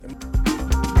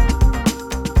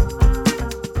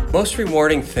Most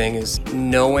rewarding thing is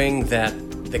knowing that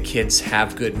the kids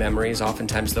have good memories.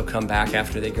 Oftentimes they'll come back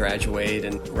after they graduate,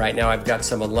 and right now I've got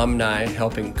some alumni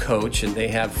helping coach, and they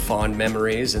have fond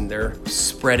memories and they're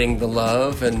spreading the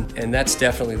love, and that's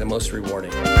definitely the most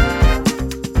rewarding.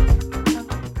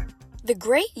 The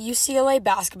great UCLA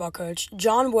basketball coach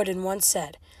John Wooden once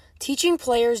said, "Teaching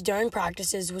players during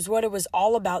practices was what it was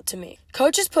all about to me."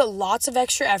 Coaches put lots of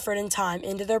extra effort and time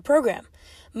into their program.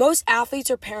 Most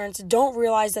athletes or parents don't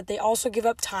realize that they also give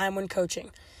up time when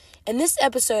coaching. In this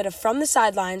episode of From the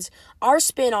Sidelines, our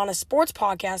spin on a sports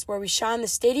podcast where we shine the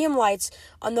stadium lights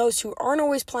on those who aren't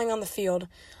always playing on the field,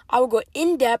 I will go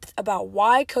in depth about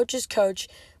why coaches coach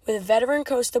with veteran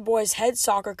Costa Boys head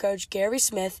soccer coach Gary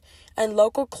Smith and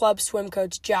local club swim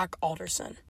coach Jack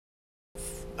Alderson.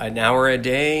 An hour a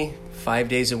day, 5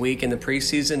 days a week in the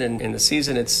preseason, and in the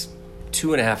season it's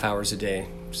 2.5 hours a day,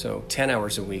 so 10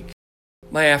 hours a week.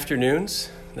 My afternoons,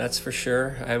 that's for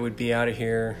sure. I would be out of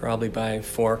here probably by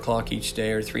 4 o'clock each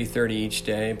day or 3:30 each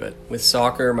day. But with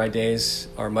soccer, my days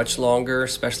are much longer,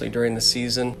 especially during the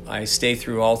season. I stay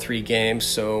through all 3 games,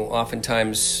 so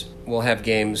oftentimes we'll have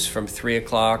games from 3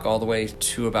 o'clock all the way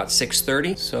to about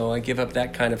 6:30. So I give up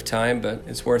that kind of time, but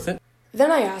it's worth it.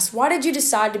 Then I asked, why did you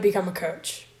decide to become a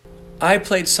coach? I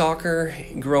played soccer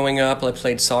growing up. I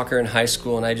played soccer in high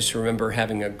school, and I just remember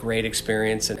having a great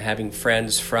experience and having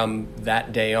friends from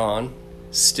that day on,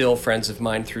 still friends of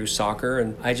mine through soccer.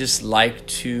 And I just like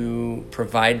to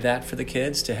provide that for the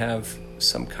kids, to have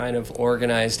some kind of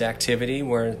organized activity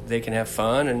where they can have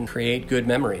fun and create good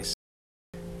memories.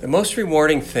 The most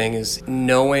rewarding thing is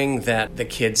knowing that the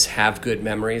kids have good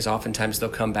memories. Oftentimes they'll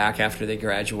come back after they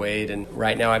graduate, and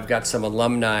right now I've got some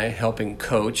alumni helping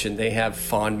coach, and they have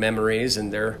fond memories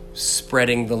and they're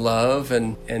spreading the love,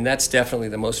 and that's definitely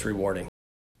the most rewarding.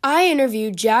 I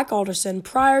interviewed Jack Alderson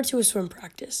prior to a swim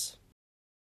practice.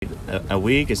 A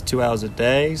week is 2 hours a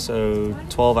day, so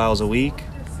 12 hours a week,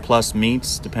 plus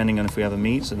meets, depending on if we have a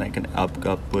meet, so that can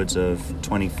upwards of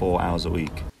 24 hours a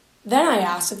week. Then I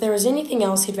asked if there was anything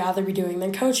else he'd rather be doing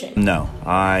than coaching. No,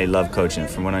 I love coaching.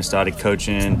 From when I started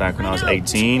coaching back when I was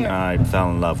 18, I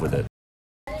fell in love with it.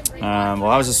 I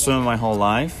was a swimmer my whole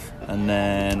life, and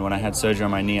then when I had surgery on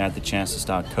my knee, I had the chance to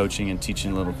start coaching and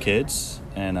teaching little kids,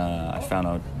 and I found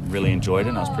I really enjoyed it,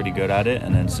 and I was pretty good at it,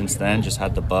 and then since then, just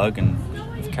had the bug, and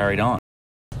I've carried on.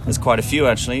 There's quite a few,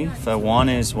 actually. For one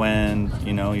is when,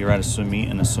 you're at a swim meet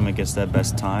and a swimmer gets their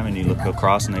best time and you look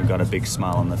across and they've got a big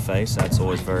smile on their face. That's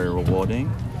always very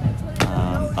rewarding.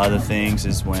 Other things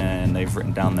is when they've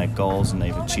written down their goals and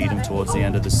they've achieved them towards the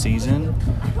end of the season.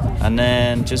 And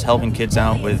then just helping kids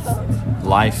out with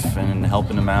life and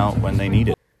helping them out when they need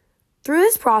it. Through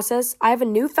this process, I have a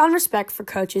newfound respect for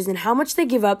coaches and how much they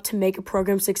give up to make a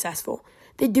program successful.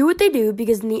 They do what they do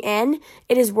because in the end,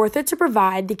 it is worth it to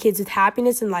provide the kids with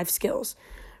happiness and life skills.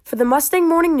 For the Mustang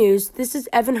Morning News, this is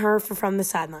Evan Herr for From the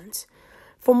Sidelines.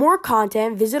 For more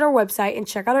content, visit our website and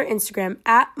check out our Instagram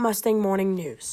 @Mustang Morning News.